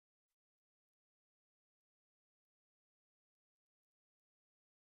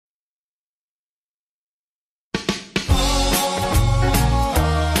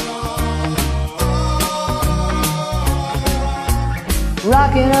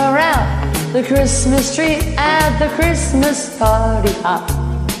rocking around the Christmas tree at the Christmas party hop.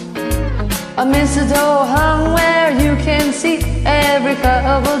 A mistletoe hung where you can see every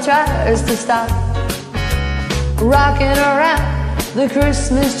couple tries to stop. Rocking around the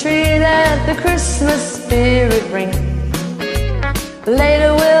Christmas tree that the Christmas spirit brings.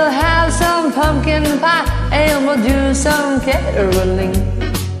 Later we'll have some pumpkin pie and we'll do some caroling.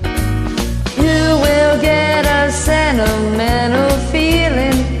 You will get a sentimental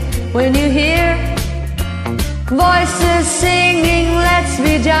feeling when you hear voices singing, let's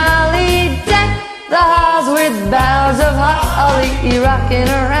be jolly. Deck the halls with boughs of holly, rocking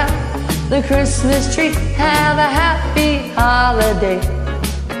around the Christmas tree. Have a happy holiday.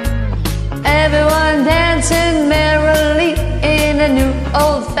 Everyone dancing merrily in a new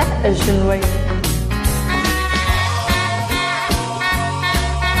old-fashioned way.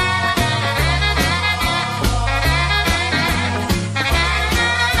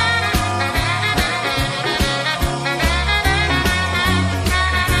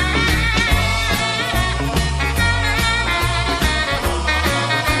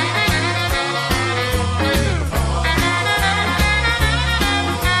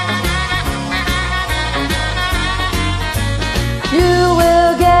 You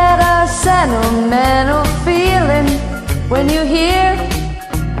will get a sentimental feeling when you hear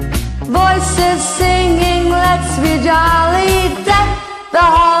voices singing, let's be jolly. Deck the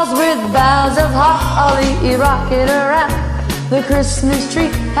halls with boughs of holly, rocking around the Christmas tree.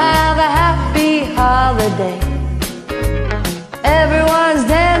 Have a happy holiday. Everyone's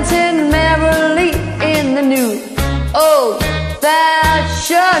dancing merrily in the new old-fashioned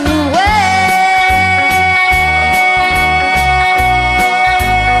way.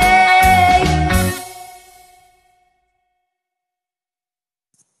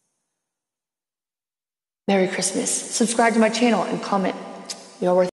 Merry Christmas. Subscribe to my channel and comment. You're worth it.